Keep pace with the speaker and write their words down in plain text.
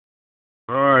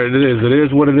Alright, it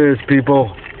is what it is,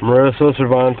 people. Marissa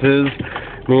Cervantes.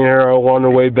 Me and her are on the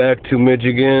way back to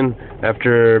Michigan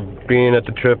after being at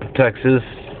the trip of Texas.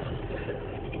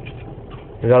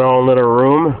 We got our own little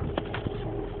room.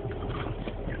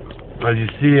 As you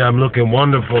see, I'm looking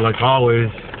wonderful like always.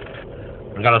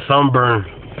 I got a sunburn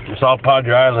from South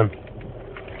Padre Island.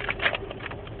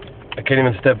 I can't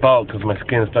even step out because my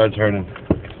skin starts hurting.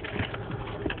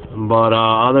 But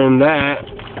other than that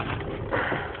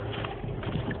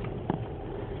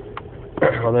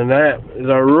is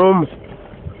our room.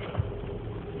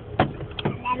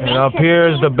 And up here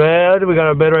is the bed. We got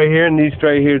a bed right here, and these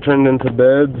right here turned into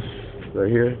beds.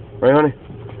 Right here. Right, honey?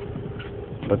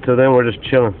 But till then, we're just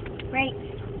chilling. Right.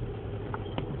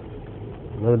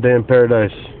 Another day in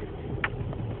paradise.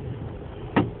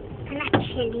 I'm not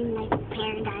chilling like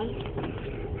paradise.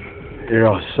 You're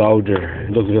a soldier.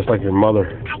 You look just like your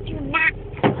mother. I do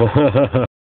not.